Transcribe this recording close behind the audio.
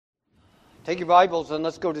Take your Bibles and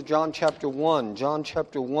let's go to John chapter 1. John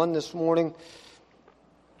chapter 1 this morning.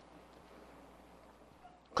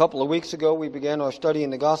 A couple of weeks ago we began our study in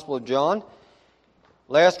the Gospel of John.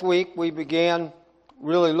 Last week we began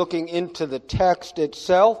really looking into the text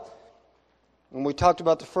itself. And we talked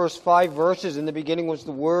about the first 5 verses. In the beginning was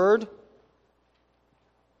the Word.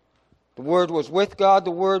 The Word was with God.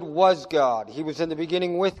 The Word was God. He was in the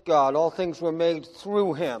beginning with God. All things were made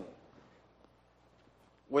through Him.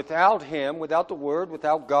 Without Him, without the Word,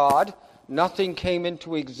 without God, nothing came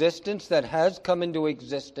into existence that has come into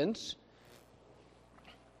existence.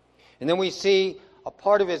 And then we see a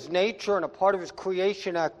part of His nature and a part of His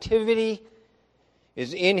creation activity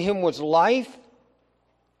is in Him was life,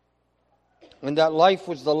 and that life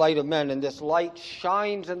was the light of men. And this light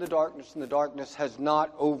shines in the darkness, and the darkness has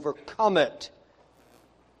not overcome it.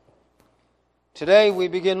 Today we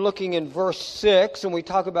begin looking in verse 6, and we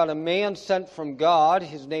talk about a man sent from God.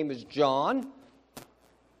 His name is John.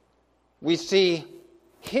 We see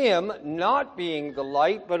him not being the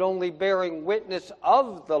light, but only bearing witness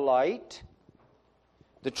of the light.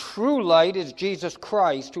 The true light is Jesus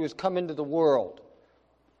Christ, who has come into the world.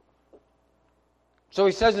 So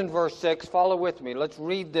he says in verse 6, follow with me. Let's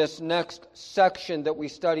read this next section that we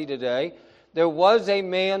study today. There was a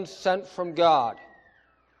man sent from God.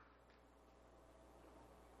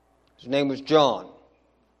 His name was John.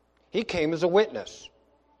 He came as a witness,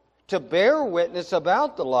 to bear witness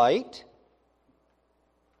about the light,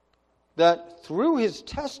 that through his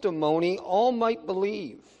testimony all might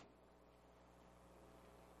believe.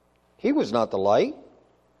 He was not the light.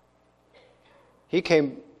 He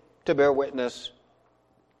came to bear witness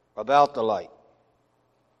about the light.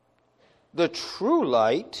 The true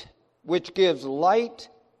light, which gives light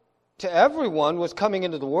to everyone, was coming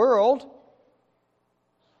into the world.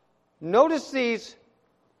 Notice these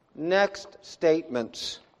next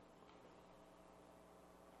statements.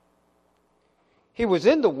 He was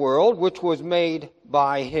in the world, which was made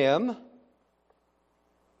by Him,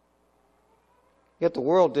 yet the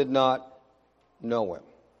world did not know Him.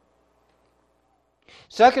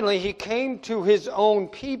 Secondly, He came to His own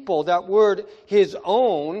people. That word, His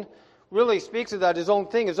own, really speaks of that, His own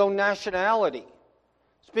thing, His own nationality.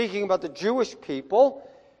 Speaking about the Jewish people,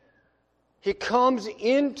 He comes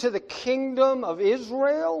into the kingdom of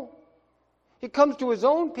Israel. He comes to His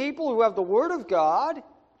own people who have the Word of God,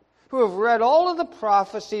 who have read all of the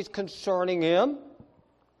prophecies concerning Him.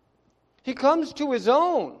 He comes to His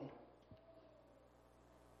own.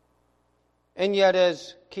 And yet,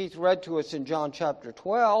 as Keith read to us in John chapter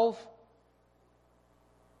 12,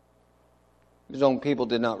 His own people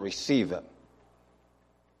did not receive Him.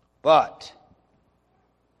 But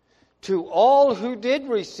to all who did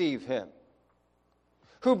receive Him,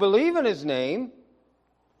 who believe in His name,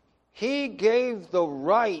 He gave the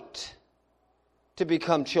right to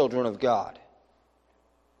become children of God,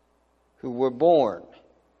 who were born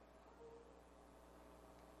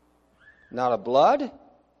not of blood,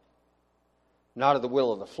 not of the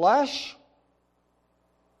will of the flesh,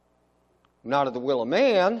 not of the will of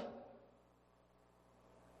man,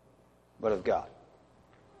 but of God.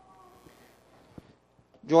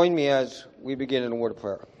 Join me as we begin in a word of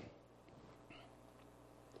prayer.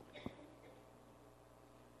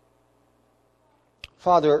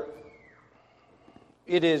 Father,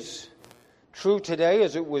 it is true today,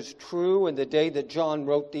 as it was true in the day that John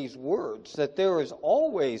wrote these words, that there is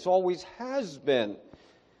always has been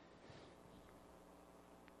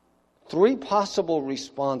 3 possible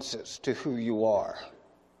responses to who you are.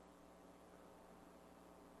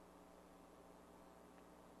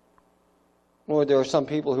 Lord, there are some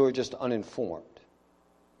people who are just uninformed.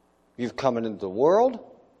 You've come into the world,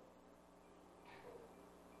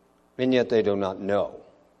 and yet they do not know.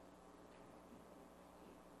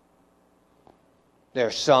 There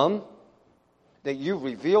are some that you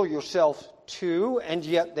reveal yourself to, and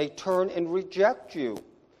yet they turn and reject you.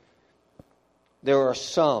 There are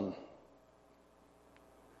some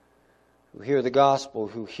who hear the gospel,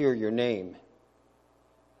 who hear your name,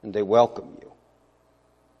 and they welcome you.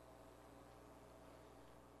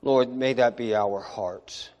 Lord, may that be our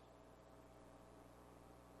hearts.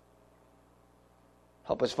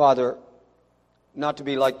 Help us, Father, not to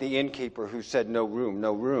be like the innkeeper who said, no room,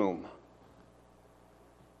 no room.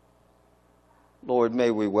 Lord, may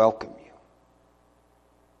we welcome you.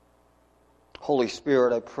 Holy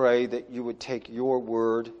Spirit, I pray that you would take your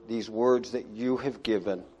word, these words that you have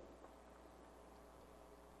given,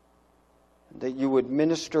 that you would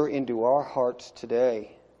minister into our hearts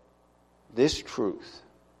today this truth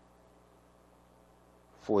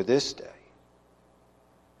for this day.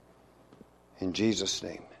 In Jesus'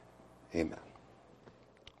 name, amen.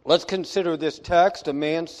 Let's consider this text, a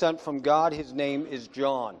man sent from God. His name is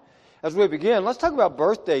John. As we begin, let's talk about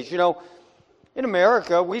birthdays. You know, in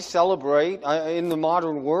America, we celebrate, in the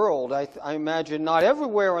modern world, I imagine not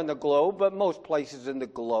everywhere in the globe, but most places in the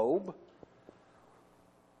globe,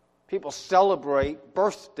 people celebrate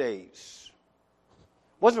birthdays.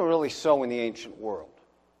 It wasn't really so in the ancient world.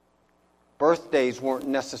 Birthdays weren't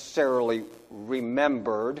necessarily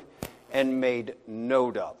remembered and made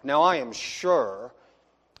note of. Now, I am sure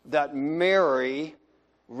that Mary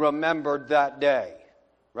remembered that day,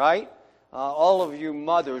 right? All of you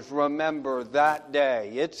mothers remember that day.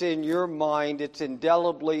 It's in your mind. It's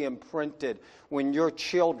indelibly imprinted when your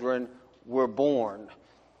children were born.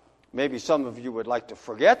 Maybe some of you would like to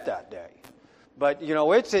forget that day. But, you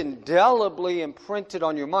know, it's indelibly imprinted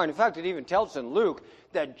on your mind. In fact, it even tells in Luke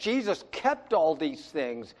that Jesus kept all these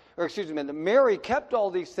things, that Mary kept all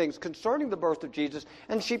these things concerning the birth of Jesus,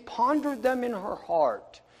 and she pondered them in her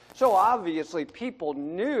heart. So obviously people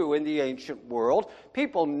knew in the ancient world,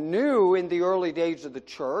 people knew in the early days of the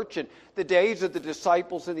church and the days of the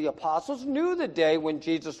disciples and the apostles, knew the day when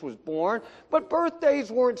Jesus was born, but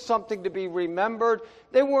birthdays weren't something to be remembered.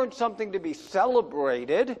 They weren't something to be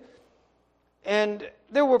celebrated. And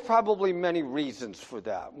there were probably many reasons for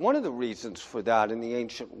that. One of the reasons for that in the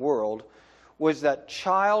ancient world was that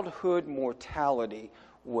childhood mortality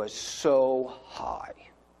was so high.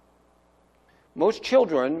 Most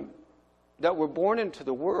children that were born into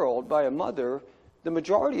the world by a mother, the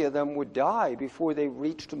majority of them would die before they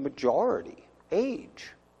reached majority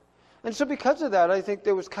age. And so because of that, I think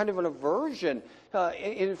there was kind of an aversion.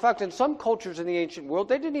 In fact, in some cultures in the ancient world,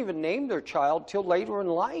 they didn't even name their child till later in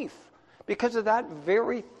life because of that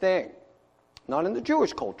very thing. Not in the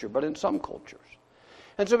Jewish culture, but in some cultures.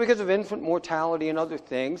 And so because of infant mortality and other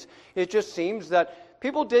things, it just seems that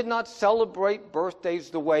people did not celebrate birthdays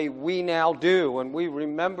the way we now do. And we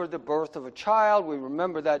remember the birth of a child, we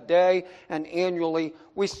remember that day, and annually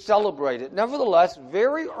we celebrate it. Nevertheless,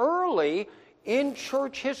 very early in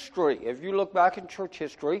church history, if you look back in church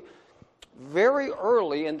history, very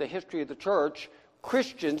early in the history of the church,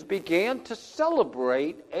 Christians began to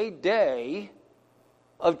celebrate a day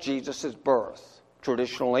of Jesus' birth.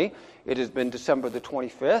 Traditionally, it has been December the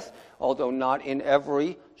 25th, although not in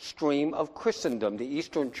every stream of Christendom. The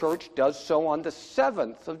Eastern Church does so on the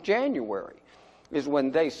 7th of January, is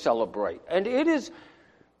when they celebrate. And it is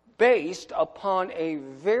based upon a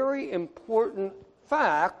very important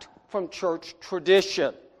fact from church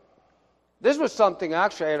tradition. This was something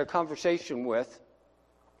actually I had a conversation with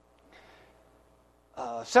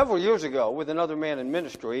several years ago with another man in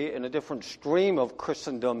ministry in a different stream of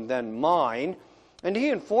Christendom than mine. And he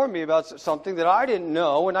informed me about something that I didn't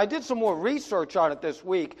know, and I did some more research on it this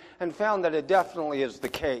week and found that it definitely is the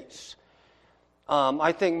case.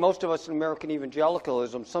 I think most of us in American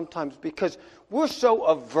evangelicalism sometimes, because we're so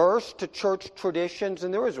averse to church traditions,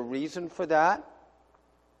 and there is a reason for that,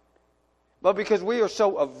 but because we are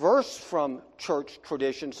so averse from church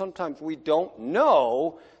tradition, sometimes we don't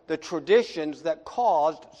know the traditions that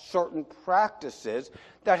caused certain practices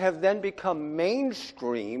that have then become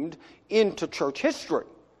mainstreamed into church history.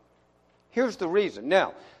 Here's the reason.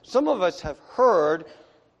 Now, some of us have heard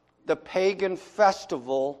the pagan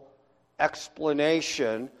festival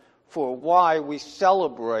explanation for why we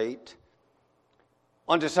celebrate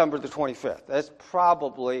on December the 25th. This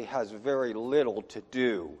probably has very little to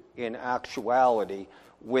do in actuality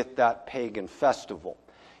with that pagan festival.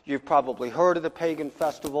 You've probably heard of the pagan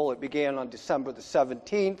festival. It began on December the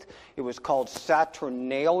 17th. It was called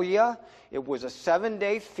Saturnalia. It was a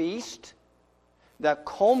 7-day feast that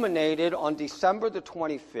culminated on December the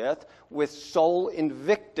 25th with Sol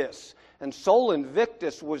Invictus. And Sol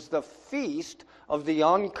Invictus was the feast of the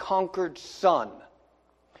unconquered sun.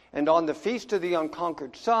 And on the feast of the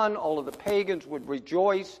unconquered sun, all of the pagans would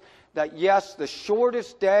rejoice that yes, the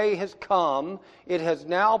shortest day has come, it has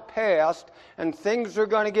now passed, and things are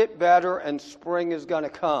going to get better, and spring is going to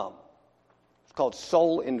come. It's called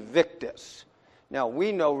Sol Invictus. Now,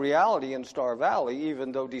 we know reality in Star Valley,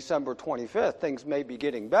 even though December 25th, things may be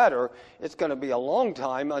getting better, it's going to be a long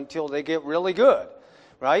time until they get really good,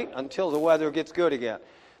 right? Until the weather gets good again.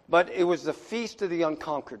 But it was the Feast of the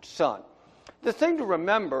Unconquered Sun. The thing to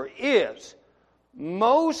remember is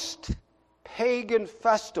most pagan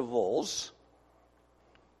festivals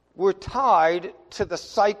were tied to the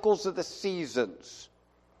cycles of the seasons,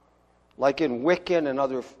 like in Wiccan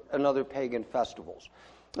and other pagan festivals.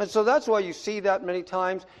 And so that's why you see that many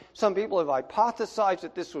times. Some people have hypothesized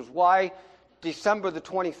that this was why December the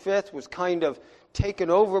 25th was kind of taken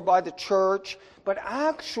over by the church. But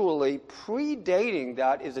actually, predating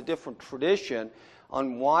that is a different tradition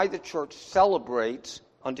on why the church celebrates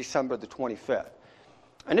on December the 25th.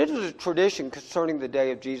 And it is a tradition concerning the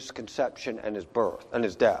day of Jesus' conception and his birth and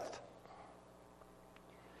his death.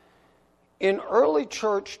 In early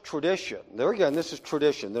church tradition, there again, this is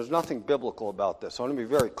tradition. There's nothing biblical about this. I want to be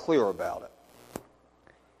very clear about it.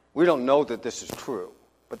 We don't know that this is true,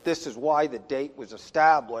 but this is why the date was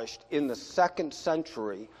established in the 2nd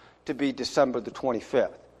century to be December the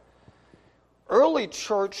 25th. Early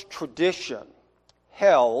church tradition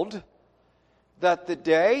held that the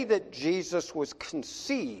day that Jesus was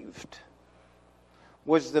conceived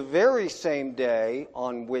was the very same day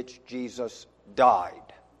on which Jesus died.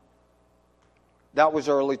 That was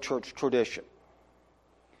early church tradition.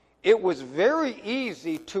 It was very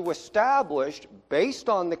easy to establish, based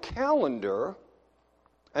on the calendar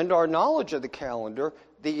and our knowledge of the calendar,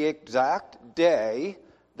 the exact day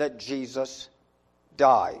that Jesus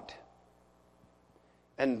died.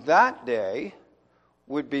 And that day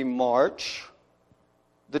would be March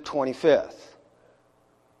the 25th.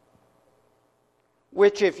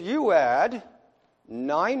 Which, if you add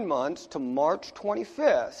 9 months to March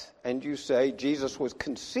 25th, and you say Jesus was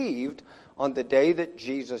conceived on the day that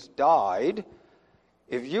Jesus died,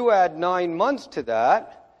 if you add 9 months to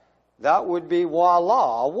that, that would be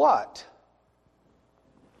voila, what?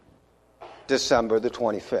 December the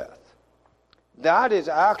 25th. That is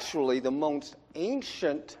actually the most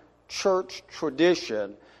ancient church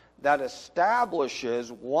tradition that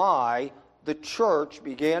establishes why the church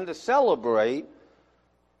began to celebrate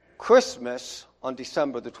Christmas on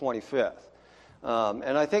December the 25th.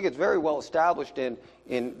 And I think it's very well established in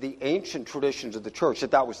the ancient traditions of the church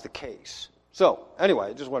that was the case. So, anyway,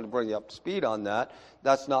 I just wanted to bring you up to speed on that.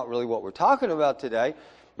 That's not really what we're talking about today.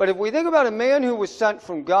 But if we think about a man who was sent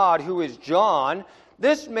from God, who is John,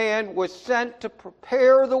 this man was sent to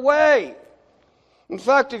prepare the way. In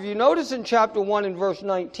fact, if you notice in chapter 1 and verse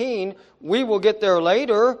 19, we will get there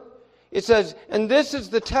later, it says, and this is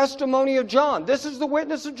the testimony of John. This is the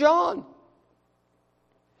witness of John.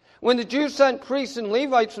 When the Jews sent priests and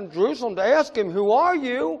Levites from Jerusalem to ask him, who are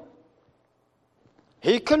you?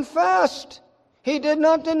 He confessed. He did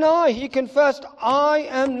not deny. He confessed, I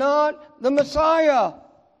am not the Messiah.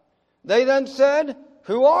 They then said,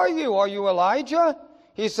 who are you? Are you Elijah?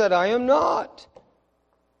 He said, I am not.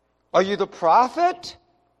 Are you the prophet?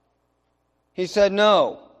 He said,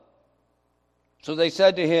 no. So they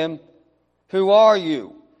said to him, who are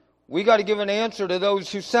you? We got to give an answer to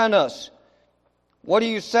those who sent us. What do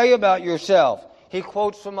you say about yourself? He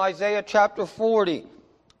quotes from Isaiah chapter 40.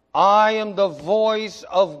 I am the voice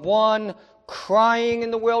of one crying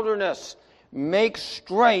in the wilderness, make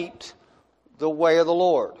straight the way of the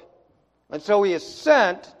Lord. And so he is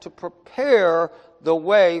sent to prepare the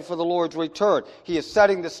way for the Lord's return. He is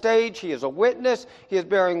setting the stage. He is a witness. He is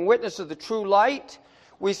bearing witness of the true light.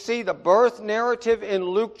 We see the birth narrative in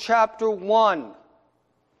Luke chapter 1.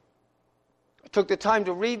 I took the time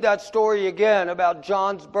to read that story again about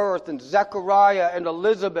John's birth and Zechariah and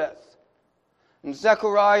Elizabeth. And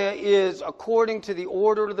Zechariah is, according to the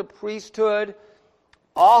order of the priesthood,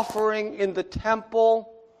 offering in the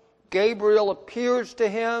temple. Gabriel appears to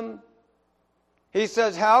him. He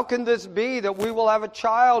says, how can this be that we will have a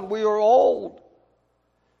child? We are old.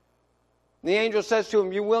 The angel says to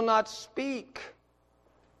him, you will not speak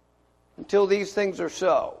until these things are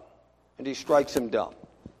so. And he strikes him dumb.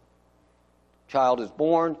 Child is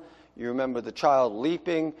born. You remember the child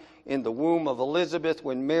leaping in the womb of Elizabeth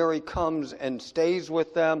when Mary comes and stays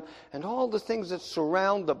with them, and all the things that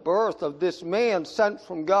surround the birth of this man sent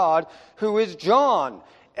from God, who is John.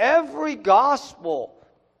 Every gospel,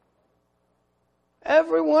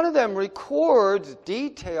 every one of them records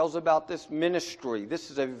details about this ministry.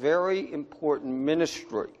 This is a very important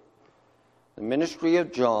ministry. The ministry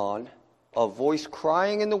of John, a voice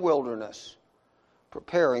crying in the wilderness,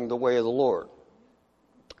 preparing the way of the Lord.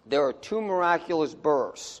 There are two miraculous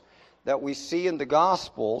births that we see in the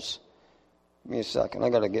Gospels. Give me a second. I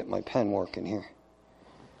got to get my pen working here.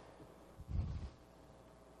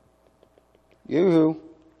 Yoo-hoo.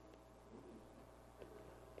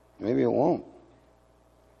 Maybe it won't.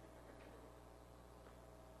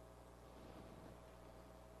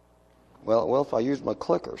 Well, if I use my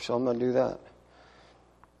clicker, so I'm going to do that.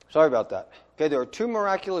 Sorry about that. Okay, there are two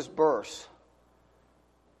miraculous births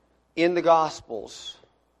in the Gospels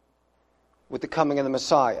with the coming of the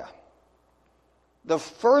Messiah. The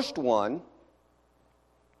first one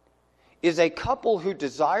is a couple who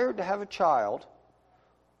desired to have a child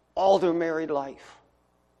all their married life.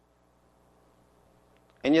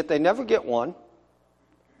 And yet they never get one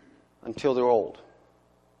until they're old.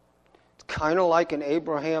 It's kind of like an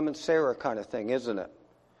Abraham and Sarah kind of thing, isn't it?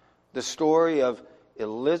 The story of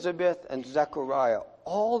Elizabeth and Zechariah,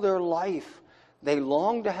 all their life, they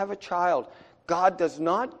long to have a child. God does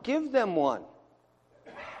not give them one.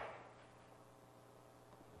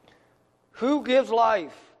 Who gives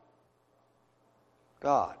life?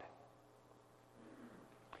 God.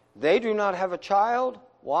 They do not have a child.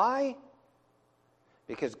 Why?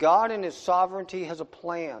 Because God in His sovereignty has a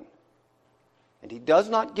plan. And He does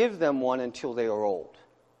not give them one until they are old.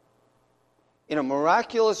 In a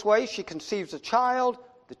miraculous way, she conceives a child.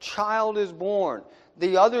 The child is born.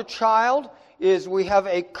 The other child is, we have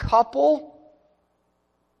a couple.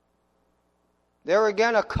 There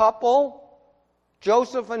again, a couple.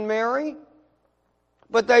 Joseph and Mary.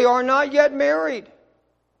 But they are not yet married.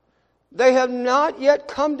 They have not yet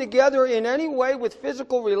come together in any way with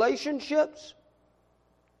physical relationships.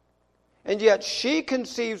 And yet she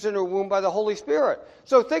conceives in her womb by the Holy Spirit.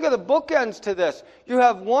 So think of the bookends to this. You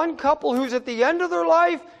have one couple who's at the end of their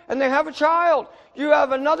life and they have a child. You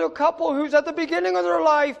have another couple who's at the beginning of their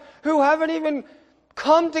life who haven't even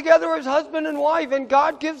come together as husband and wife, and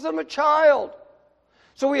God gives them a child.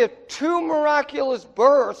 So we have two miraculous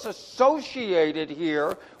births associated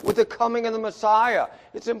here with the coming of the Messiah.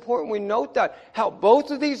 It's important we note that. How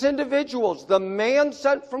both of these individuals, the man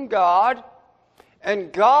sent from God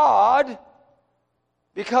and God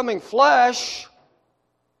becoming flesh,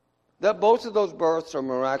 that both of those births are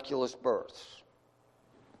miraculous births.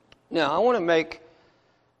 Now, I want to make,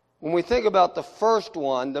 when we think about the first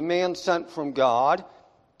one, the man sent from God,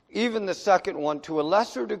 even the second one, to a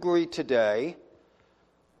lesser degree today,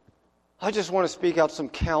 I just want to speak out some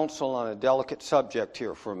counsel on a delicate subject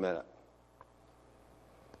here for a minute.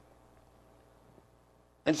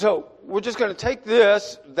 And so we're just going to take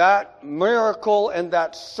this, that miracle and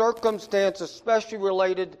that circumstance, especially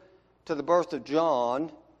related to the birth of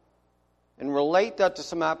John, and relate that to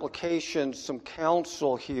some applications, some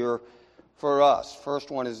counsel here for us.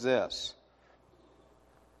 First one is this.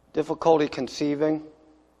 Difficulty conceiving.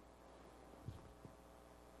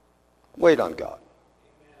 Wait on God.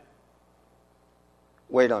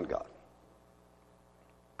 Wait on God.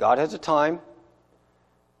 God has a time.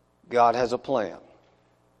 God has a plan.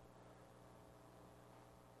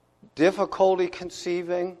 Difficulty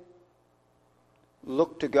conceiving.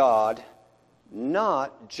 Look to God.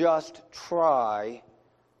 Not just try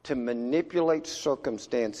to manipulate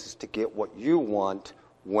circumstances to get what you want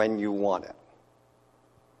when you want it.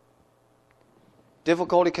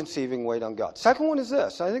 Difficulty conceiving, wait on God. Second one is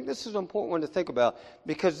this. I think this is an important one to think about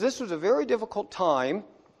because this was a very difficult time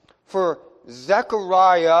for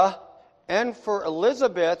Zechariah and for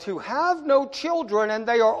Elizabeth, who have no children and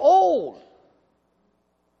they are old.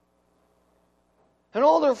 And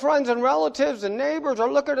all their friends and relatives and neighbors are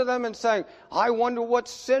looking at them and saying, I wonder what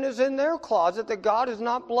sin is in their closet that God has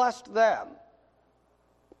not blessed them.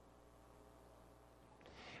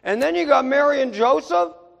 And then you got Mary and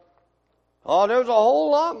Joseph. Oh, there's a whole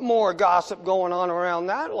lot more gossip going on around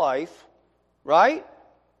that life, right?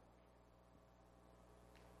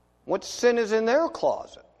 What sin is in their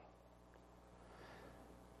closet?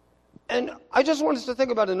 And I just want us to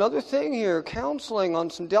think about another thing here, counseling on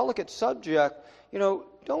some delicate subject. You know,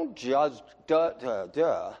 don't judge, don't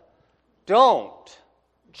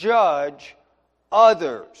judge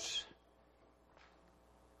others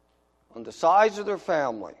on the size of their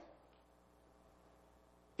family,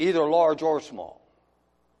 either large or small.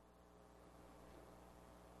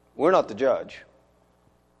 We're not the judge,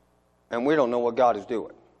 and we don't know what God is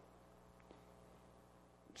doing.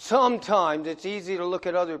 Sometimes it's easy to look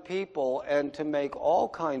at other people and to make all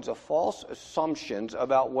kinds of false assumptions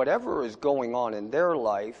about whatever is going on in their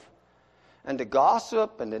life, and to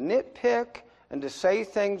gossip and to nitpick and to say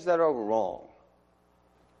things that are wrong.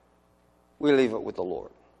 We leave it with the Lord.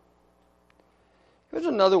 Here's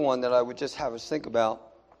another one that I would just have us think about.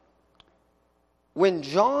 When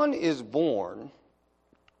John is born,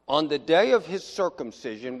 on the day of his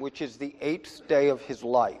circumcision, which is the 8th day of his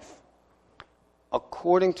life,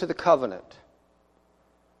 according to the covenant,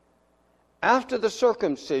 after the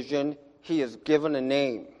circumcision, he is given a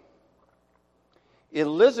name.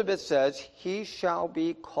 Elizabeth says, he shall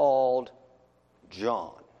be called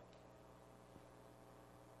John.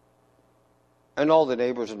 And all the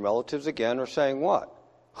neighbors and relatives again are saying what?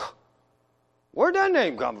 Where'd that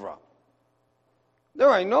name come from?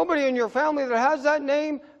 There ain't nobody in your family that has that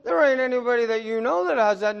name. There ain't anybody that you know that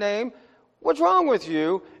has that name. What's wrong with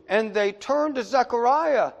you? And they turn to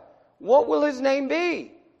Zechariah. What will his name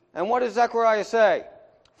be? And what does Zechariah say?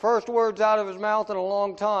 First words out of his mouth in a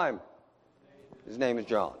long time. His name is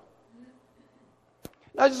John.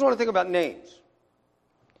 Now I just want to think about names.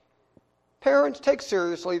 Parents, take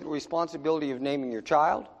seriously the responsibility of naming your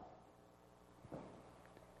child.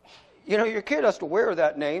 You know, your kid has to wear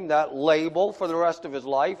that name, that label for the rest of his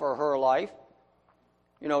life or her life.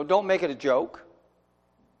 You know, don't make it a joke.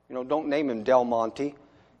 You know, don't name him Del Monte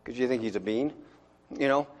because you think he's a bean. You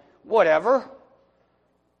know, whatever.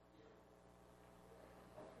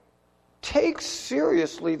 Take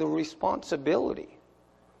seriously the responsibility.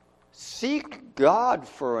 Seek God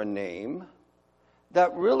for a name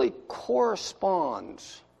that really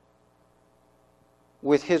corresponds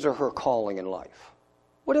with his or her calling in life.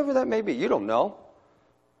 Whatever that may be, you don't know.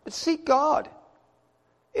 But seek God.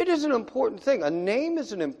 It is an important thing. A name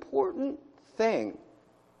is an important thing.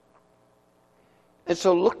 And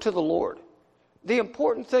so look to the Lord. The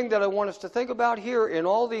important thing that I want us to think about here in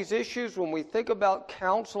all these issues when we think about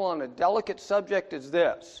counsel on a delicate subject is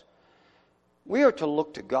this. We are to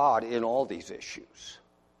look to God in all these issues.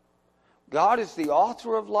 God is the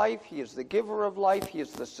author of life. He is the giver of life. He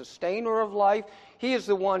is the sustainer of life. He is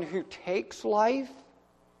the one who takes life.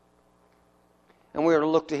 And we are to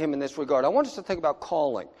look to him in this regard. I want us to think about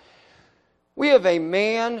calling. We have a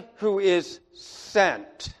man who is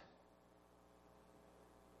sent.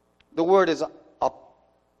 The word is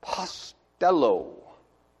apostello,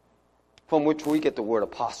 from which we get the word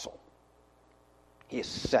apostle. He is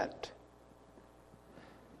sent.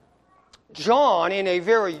 John, in a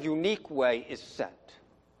very unique way, is sent,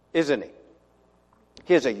 isn't he?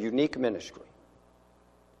 He has a unique ministry.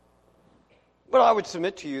 But I would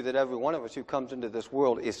submit to you that every one of us who comes into this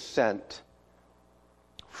world is sent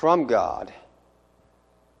from God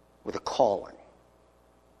with a calling.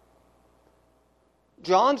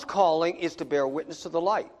 John's calling is to bear witness to the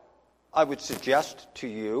light. I would suggest to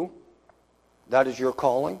you that is your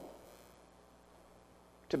calling,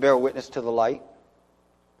 to bear witness to the light,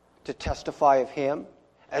 to testify of him.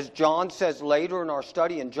 As John says later in our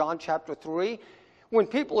study in John chapter 3, when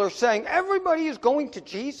people are saying everybody is going to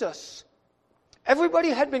Jesus, everybody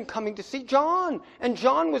had been coming to see John, and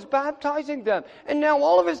John was baptizing them. And now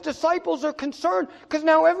all of his disciples are concerned because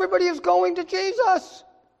now everybody is going to Jesus.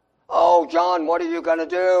 Oh, John, what are you going to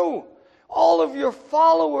do? All of your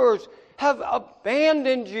followers have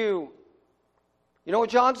abandoned you. You know what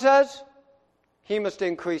John says? He must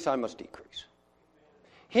increase, I must decrease.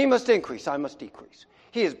 He must increase, I must decrease.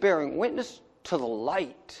 He is bearing witness to the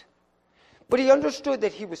light. But he understood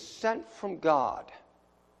that he was sent from God.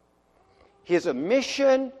 He has a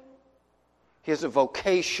mission. He has a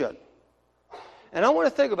vocation. And I want to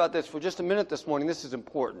think about this for just a minute this morning. This is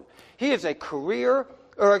important. He is a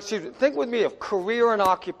think with me of career and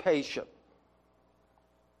occupation.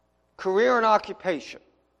 Career and occupation.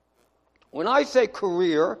 When I say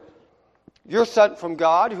career, you're sent from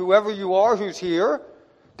God, whoever you are who's here.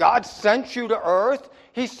 God sent you to earth.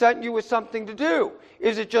 He sent you with something to do.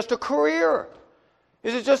 Is it just a career?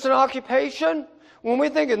 Is it just an occupation? When we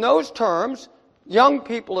think in those terms, young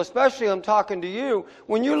people especially, I'm talking to you,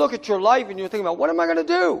 when you look at your life and you're thinking about, what am I going to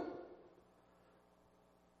do?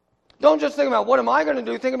 Don't just think about, what am I going to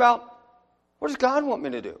do? Think about, what does God want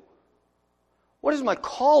me to do? What is my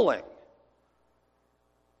calling?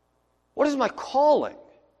 What is my calling?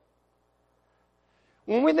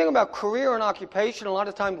 When we think about career and occupation, a lot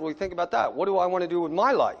of times we think about that. What do I want to do with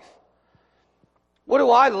my life? What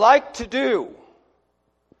do I like to do?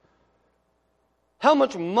 How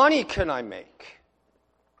much money can I make?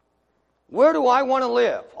 Where do I want to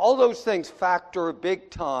live? All those things factor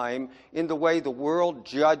big time in the way the world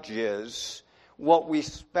judges what we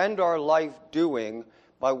spend our life doing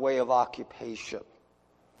by way of occupation.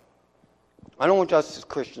 I don't want us as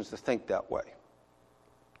Christians to think that way.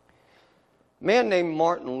 A man named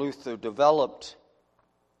Martin Luther developed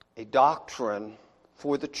a doctrine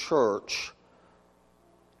for the church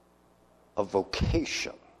of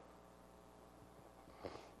vocation.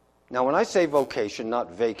 Now, when I say vocation,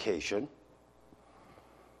 not vacation,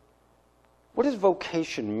 what does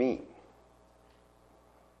vocation mean?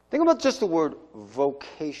 Think about just the word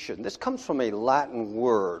vocation. This comes from a Latin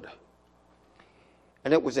word,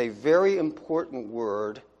 and it was a very important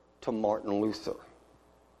word to Martin Luther.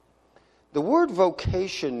 The word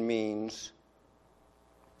vocation means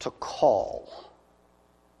to call.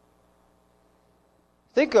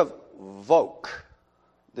 Think of voc.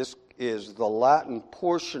 This is the Latin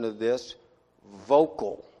portion of this,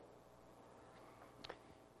 vocal.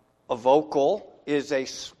 A vocal is a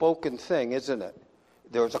spoken thing, isn't it?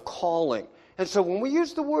 There's a calling. And so when we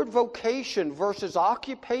use the word vocation versus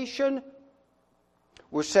occupation,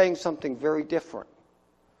 we're saying something very different.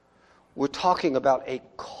 We're talking about a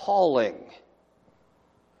calling.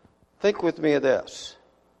 Think with me of this.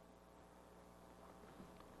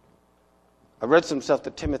 I read some stuff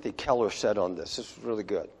that Timothy Keller said on this. This is really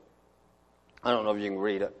good. I don't know if you can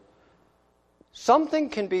read it. Something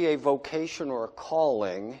can be a vocation or a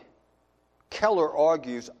calling, Keller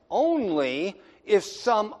argues, only if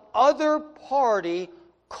some other party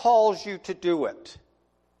calls you to do it.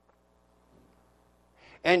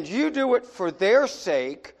 And you do it for their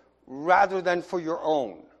sake rather than for your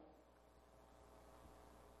own.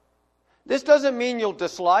 This doesn't mean you'll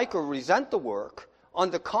dislike or resent the work. On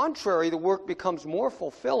the contrary, the work becomes more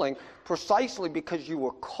fulfilling precisely because you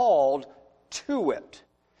were called to it.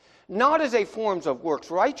 Not as a form of works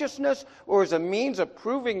righteousness or as a means of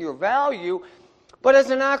proving your value, but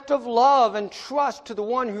as an act of love and trust to the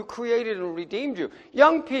one who created and redeemed you.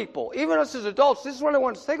 Young people, even us as adults, this is what I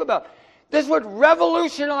want to think about. This would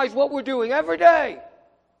revolutionize what we're doing every day.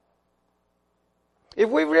 If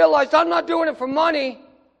we realized I'm not doing it for money,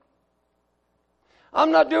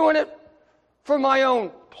 I'm not doing it for my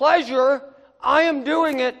own pleasure, I am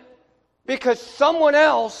doing it because someone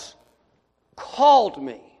else called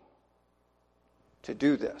me to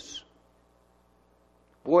do this.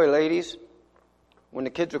 Boy, ladies, when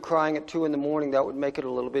the kids are crying at 2 a.m, that would make it a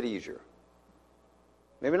little bit easier.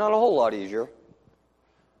 Maybe not a whole lot easier,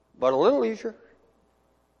 but a little easier.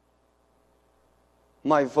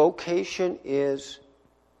 My vocation is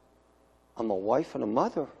I'm a wife and a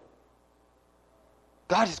mother.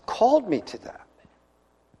 God has called me to that.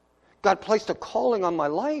 God placed a calling on my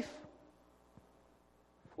life.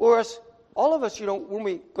 Whereas all of us, when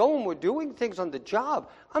we go and we're doing things on the job,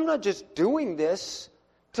 I'm not just doing this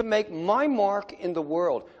to make my mark in the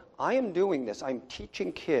world. I am doing this. I'm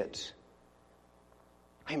teaching kids.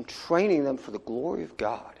 I'm training them for the glory of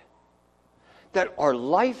God. That our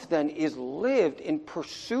life then is lived in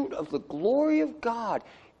pursuit of the glory of God,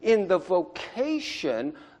 in the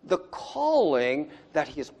vocation, the calling that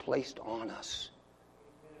He has placed on us.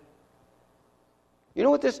 You know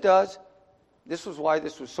what this does? This was why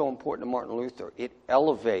this was so important to Martin Luther. It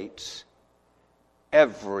elevates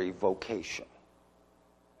every vocation.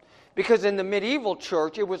 Because in the medieval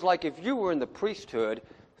church, it was like if you were in the priesthood,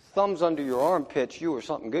 thumbs under your armpits, you were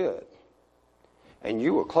something good. And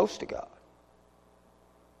you were close to God.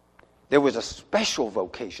 There was a special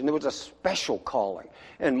vocation. There was a special calling.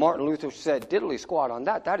 And Martin Luther said, diddly squat on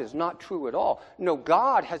that. That is not true at all. No,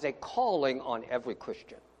 God has a calling on every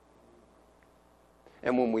Christian.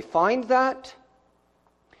 And when we find that,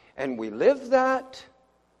 and we live that,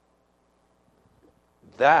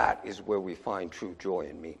 that is where we find true joy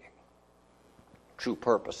and meaning. True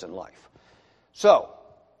purpose in life. So,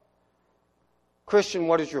 Christian,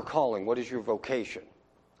 what is your calling? What is your vocation?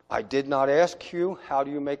 I did not ask you, how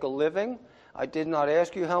do you make a living? I did not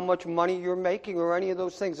ask you how much money you're making or any of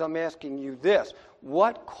those things. I'm asking you this.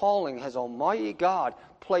 What calling has Almighty God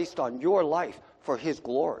placed on your life for His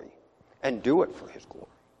glory? And do it for His glory.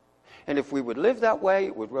 And if we would live that way,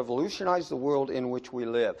 it would revolutionize the world in which we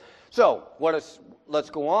live. So, let's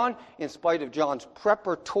go on. In spite of John's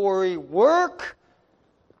preparatory work,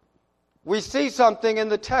 we see something in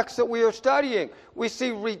the text that we are studying. We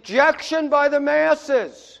see rejection by the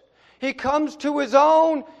masses. He comes to His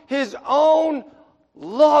own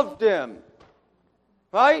loved Him.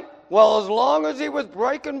 Right? Well, as long as He was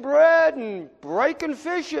breaking bread and breaking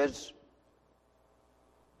fishes,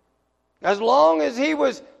 as long as He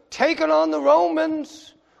was taking on the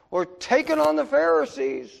Romans or taking on the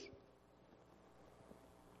Pharisees.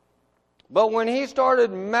 But when He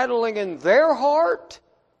started meddling in their heart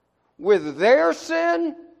with their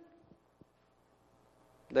sin,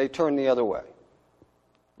 they turned the other way.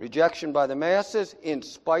 Rejection by the masses in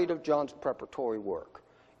spite of John's preparatory work.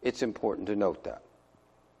 It's important to note that.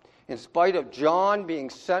 In spite of John being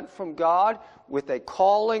sent from God with a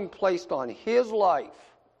calling placed on his life,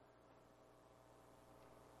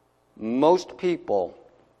 most people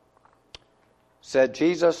said,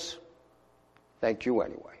 Jesus, thank you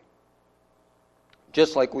anyway.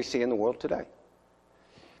 Just like we see in the world today.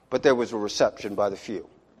 But there was a reception by the few.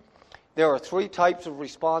 There are 3 types of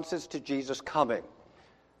responses to Jesus coming.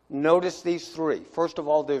 Notice these 3. First of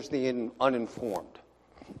all, there's the uninformed.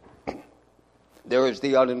 There is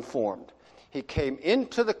the uninformed. He came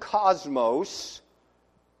into the cosmos.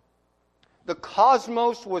 The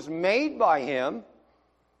cosmos was made by Him,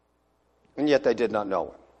 and yet they did not know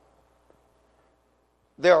Him.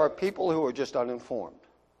 There are people who are just uninformed.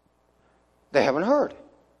 They haven't heard.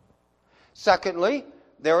 Secondly,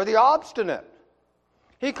 there are the obstinate.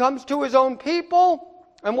 He comes to His own people,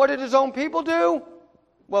 and what did His own people do?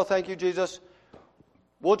 Well, thank you, Jesus.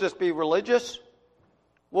 We'll just be religious.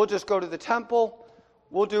 We'll just go to the temple.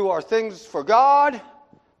 We'll do our things for God,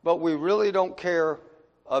 but we really don't care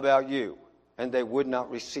about you. And they would not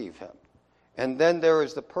receive Him. And then there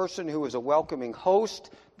is the person who is a welcoming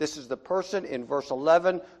host. This is the person in verse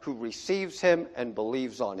 11 who receives him and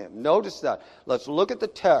believes on him. Notice that. Let's look at the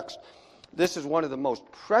text. This is one of the most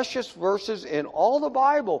precious verses in all the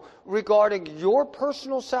Bible regarding your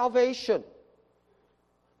personal salvation.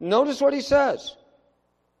 Notice what he says.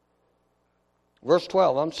 Verse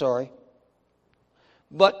 12, I'm sorry.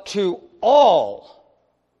 But to all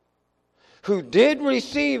who did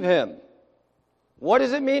receive him. What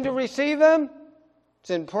does it mean to receive him? It's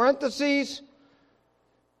in parentheses.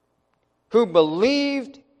 Who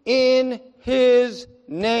believed in his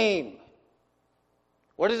name.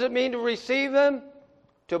 What does it mean to receive him?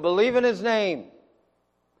 To believe in his name.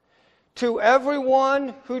 To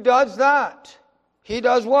everyone who does that, he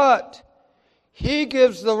does what? He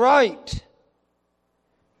gives the right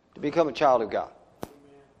to become a child of God.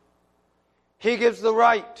 He gives the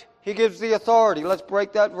right. He gives the authority. Let's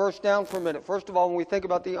break that verse down for a minute. First of all, when we think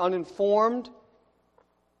about the uninformed,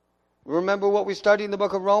 remember what we studied in the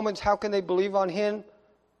book of Romans? How can they believe on him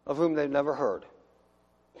of whom they've never heard?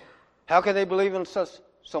 How can they believe in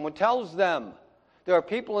someone tells them? There are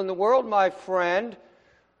people in the world, my friend,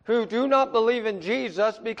 who do not believe in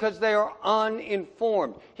Jesus because they are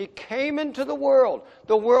uninformed. He came into the world.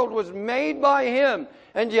 The world was made by him.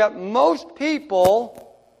 And yet most people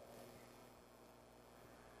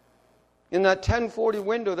in that 1040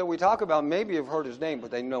 window that we talk about maybe have heard his name, but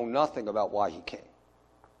they know nothing about why he came.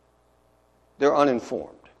 They're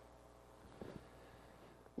uninformed.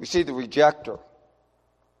 We see the rejecter.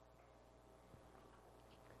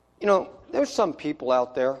 You know, there's some people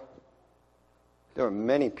out there. There are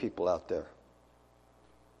many people out there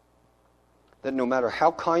that no matter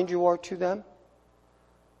how kind you are to them,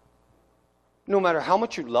 no matter how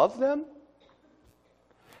much you love them,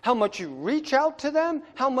 how much you reach out to them,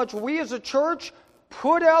 how much we as a church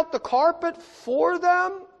put out the carpet for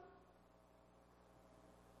them,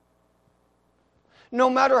 no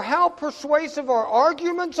matter how persuasive our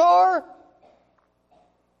arguments are,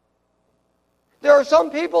 there are some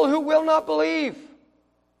people who will not believe.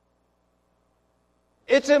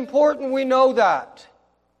 It's important we know that.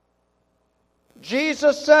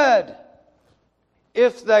 Jesus said,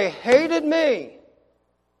 if they hated me,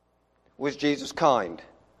 was Jesus kind?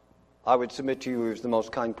 I would submit to you he was the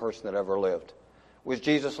most kind person that ever lived. Was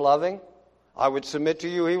Jesus loving? I would submit to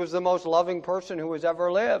you he was the most loving person who has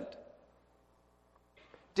ever lived.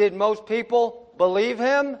 Did most people believe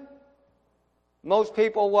him? Most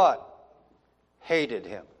people what? Hated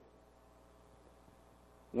him.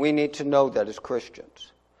 We need to know that as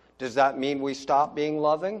Christians. Does that mean we stop being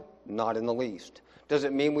loving? Not in the least. Does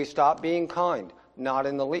it mean we stop being kind? Not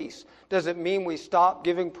in the least. Does it mean we stop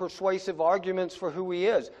giving persuasive arguments for who he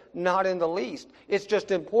is? Not in the least. It's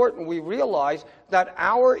just important we realize that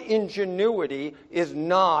our ingenuity is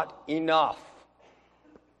not enough.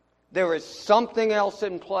 There is something else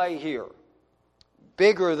in play here,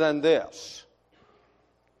 bigger than this.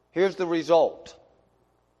 Here's the result.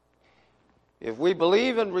 If we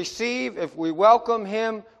believe and receive, if we welcome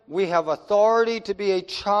him, we have authority to be a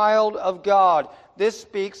child of God. This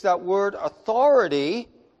speaks, that word authority,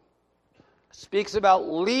 speaks about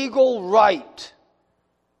legal right.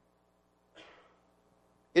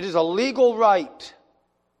 It is a legal right.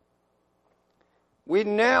 We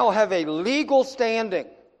now have a legal standing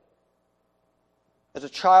as a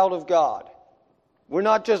child of God. We're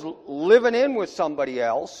not just living in with somebody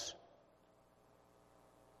else.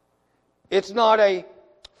 It's not a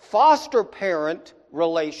foster parent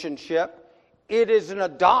relationship. It is an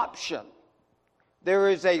adoption. There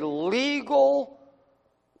is a legal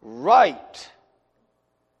right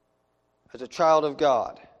as a child of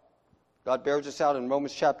God. God bears us out in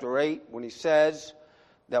Romans chapter 8 when he says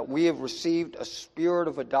that we have received a spirit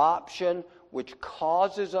of adoption which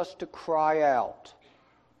causes us to cry out,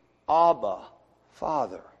 Abba,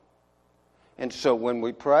 Father. And so when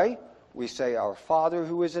we pray, we say, Our Father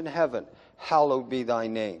who is in heaven, hallowed be thy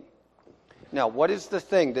name. Now, what is the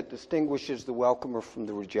thing that distinguishes the welcomer from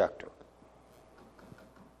the rejecter?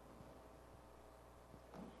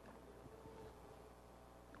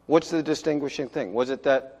 What's the distinguishing thing? Was it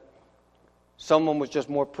that someone was just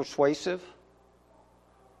more persuasive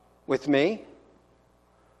with me?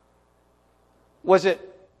 Was it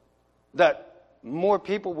that more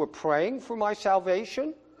people were praying for my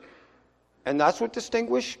salvation? And that's what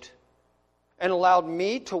distinguished and allowed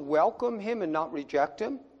me to welcome him and not reject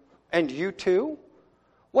him? And you too?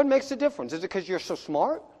 What makes the difference? Is it because you're so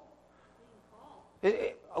smart?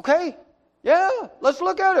 Okay. Yeah, let's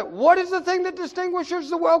look at it. What is the thing that distinguishes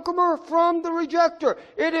the welcomer from the rejecter?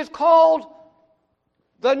 It is called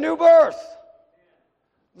the new birth.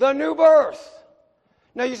 The new birth.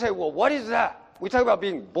 Now you say, well, what is that? We talk about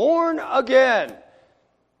being born again.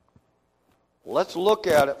 Let's look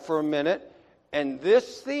at it for a minute. And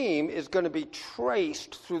this theme is going to be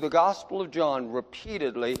traced through the Gospel of John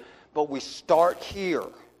repeatedly, but we start here.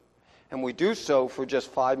 And we do so for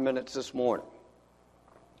just 5 minutes this morning.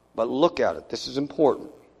 But look at it. This is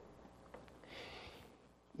important.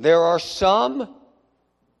 There are some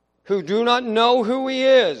who do not know who he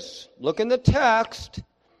is. Look in the text.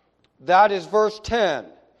 That is verse 10.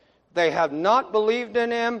 They have not believed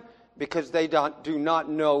in him because they do not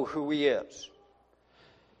know who he is.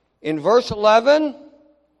 In verse 11,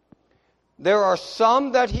 there are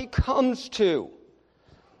some that he comes to.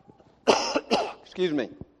 Excuse me.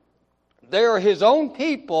 They are his own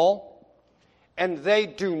people, and they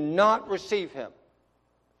do not receive him.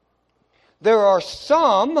 There are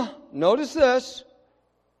some, notice this,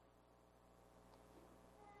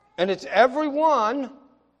 and it's everyone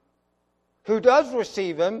who does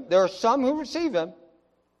receive him. There are some who receive him.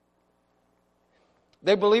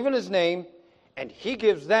 They believe in his name, and he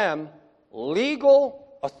gives them legal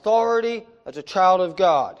authority as a child of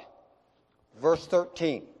God. Verse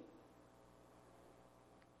 13.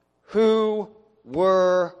 Who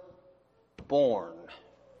were born.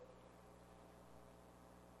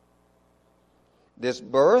 This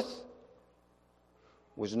birth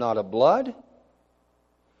was not of blood.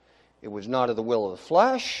 It was not of the will of the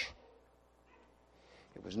flesh.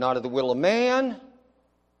 It was not of the will of man.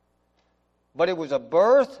 But it was a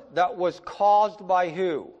birth that was caused by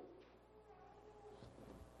who?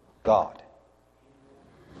 God.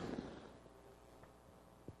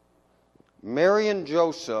 Mary and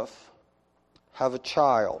Joseph have a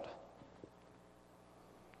child.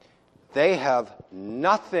 They have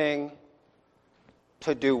nothing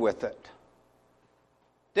to do with it.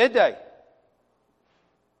 Did they?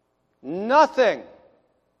 Nothing.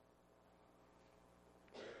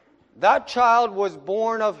 That child was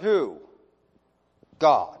born of who?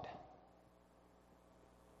 God.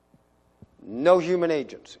 No human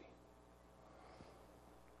agency.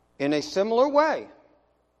 In a similar way,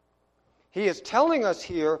 he is telling us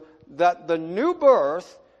here that the new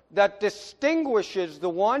birth that distinguishes the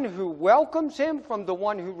one who welcomes him from the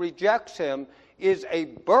one who rejects him is a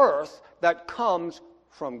birth that comes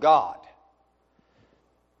from God.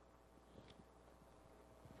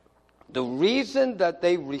 The reason that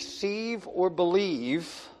they receive or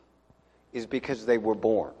believe is because they were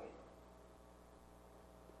born.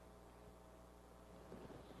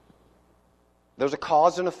 There's a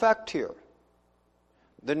cause and effect here.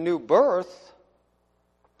 The new birth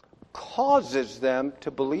causes them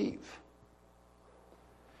to believe.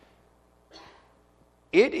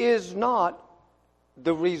 It is not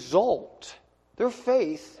the result. Their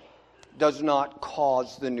faith does not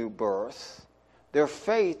cause the new birth. Their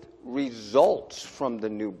faith results from the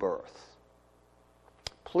new birth.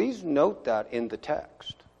 Please note that in the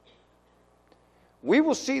text. We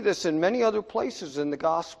will see this in many other places in the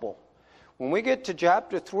gospel. When we get to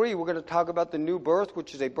chapter 3, we're going to talk about the new birth,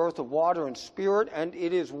 which is a birth of water and spirit, and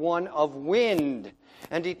it is one of wind.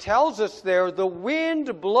 And he tells us there, the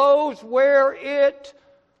wind blows where it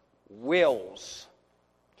wills.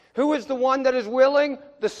 Who is the one that is willing?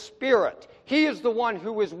 The Spirit. He is the one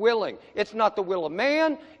who is willing. It's not the will of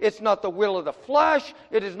man. It's not the will of the flesh.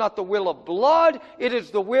 It is not the will of blood. It is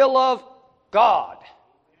the will of God.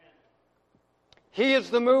 He is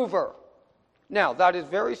the mover. Now, that is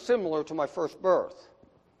very similar to my first birth.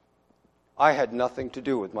 I had nothing to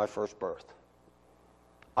do with my first birth.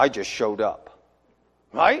 I just showed up.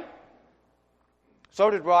 Right? So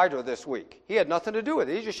did Ryder this week. He had nothing to do with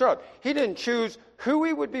it. He just showed up. He didn't choose who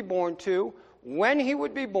he would be born to, when he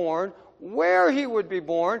would be born, where he would be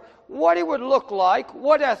born, what he would look like,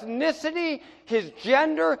 what ethnicity, his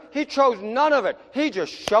gender. He chose none of it. He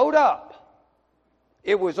just showed up.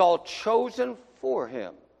 It was all chosen for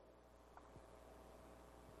him.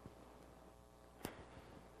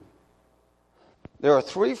 There are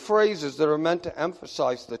three phrases that are meant to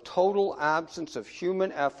emphasize the total absence of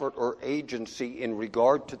human effort or agency in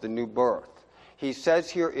regard to the new birth. He says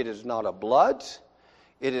here, it is not of blood,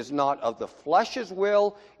 it is not of the flesh's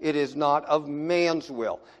will, it is not of man's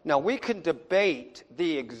will. Now, we can debate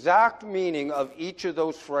the exact meaning of each of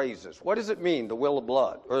those phrases. What does it mean, the will of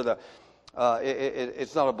blood? Or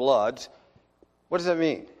it's not of blood. What does that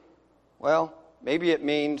mean? Well, maybe it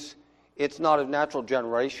means it's not of natural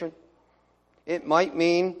generation. It might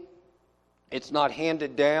mean it's not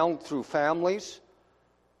handed down through families.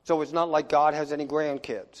 So it's not like God has any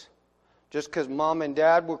grandkids. Just because mom and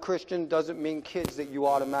dad were Christian doesn't mean kids that you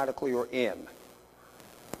automatically are in.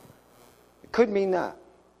 It could mean that.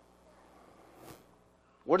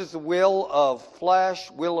 What does the will of flesh,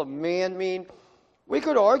 will of man mean? We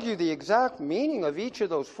could argue the exact meaning of each of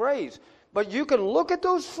those phrases, but you can look at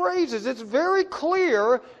those phrases. It's very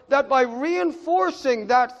clear that by reinforcing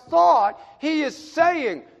that thought, he is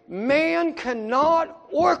saying man cannot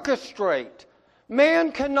orchestrate,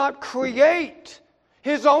 man cannot create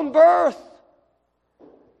his own birth.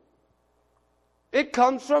 It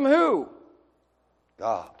comes from who?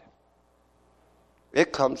 God.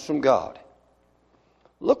 It comes from God.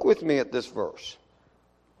 Look with me at this verse.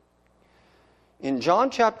 In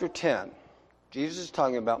John chapter 10, Jesus is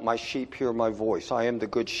talking about my sheep hear my voice. I am the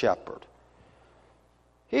good shepherd.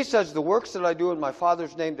 He says, the works that I do in my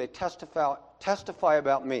Father's name, they testify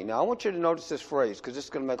about me. Now, I want you to notice this phrase because this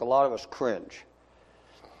is going to make a lot of us cringe.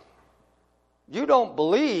 You don't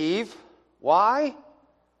believe. Why?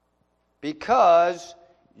 Because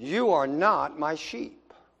you are not my sheep.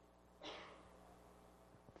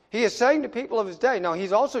 He is saying to people of his day, now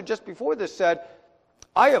he's also just before this said,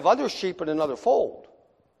 I have other sheep in another fold.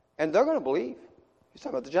 And they're going to believe. He's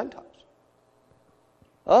talking about the Gentiles.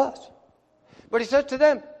 Us. But he says to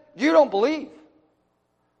them, you don't believe.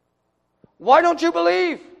 Why don't you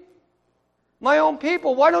believe? My own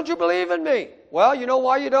people, why don't you believe in me? Well, you know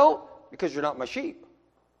why you don't? Because you're not my sheep.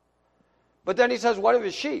 But then he says, what of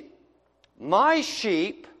his sheep? My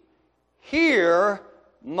sheep hear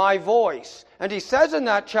my voice. And he says in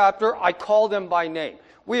that chapter, I call them by name.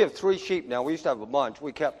 We have 3 sheep now. We used to have a bunch.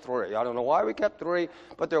 We kept 3. I don't know why we kept 3,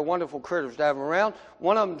 but they're wonderful critters to have around.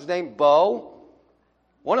 One of them's named Bo.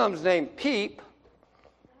 One of them's named Peep.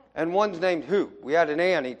 And one's named Hoot. We had an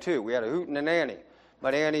Annie, too. We had a Hoot and an Annie.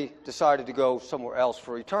 But Annie decided to go somewhere else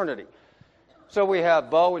for eternity. So we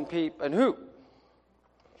have Bo and Peep and Hoot.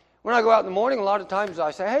 When I go out in the morning, a lot of times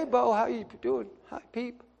I say, hey, Bo, how you doing? Hi,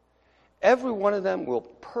 Peep. Every one of them will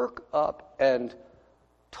perk up and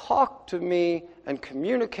talk to me and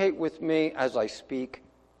communicate with me as I speak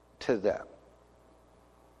to them.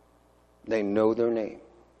 They know their name.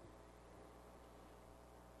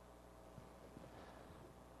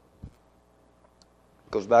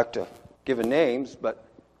 Goes back to giving names, but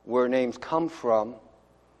where names come from.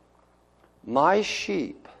 My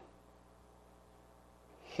sheep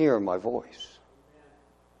hear my voice.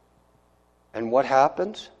 And what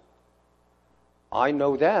happens? I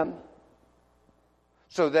know them.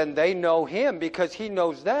 So then they know him because he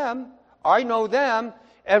knows them. I know them.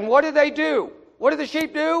 And what do? What do the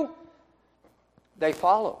sheep do? They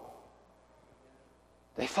follow.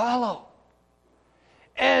 They follow.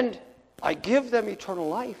 And I give them eternal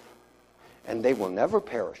life. And they will never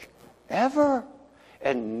perish. Ever.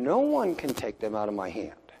 And no one can take them out of my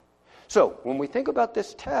hand. So, when we think about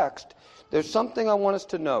this text, there's something I want us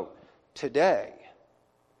to note. Today,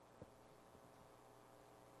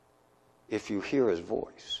 if you hear his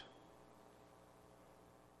voice.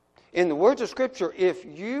 In the words of Scripture, if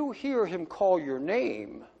you hear him call your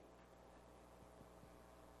name,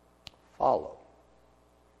 follow.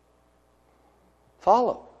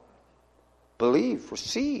 Follow. Believe.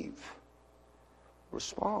 Receive.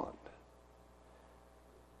 Respond.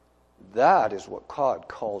 That is what God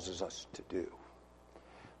causes us to do.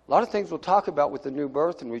 A lot of things we'll talk about with the new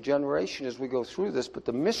birth and regeneration as we go through this, but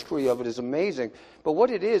the mystery of it is amazing. But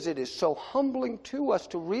what it is so humbling to us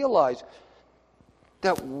to realize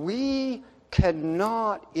that we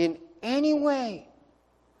cannot in any way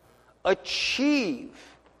achieve,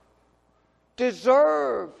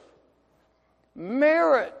 deserve,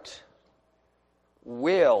 merit,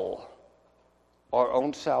 will our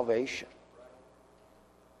own salvation.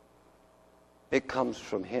 It comes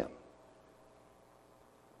from him.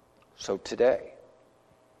 So today,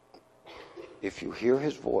 if you hear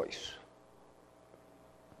his voice,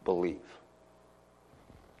 believe.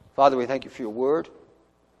 Father, we thank you for your word,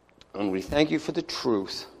 and we thank you for the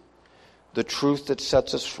truth that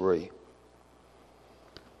sets us free.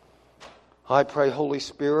 I pray, Holy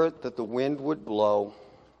Spirit, that the wind would blow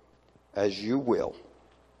as you will.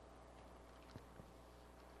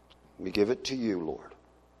 We give it to you, Lord.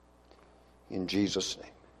 In Jesus' name.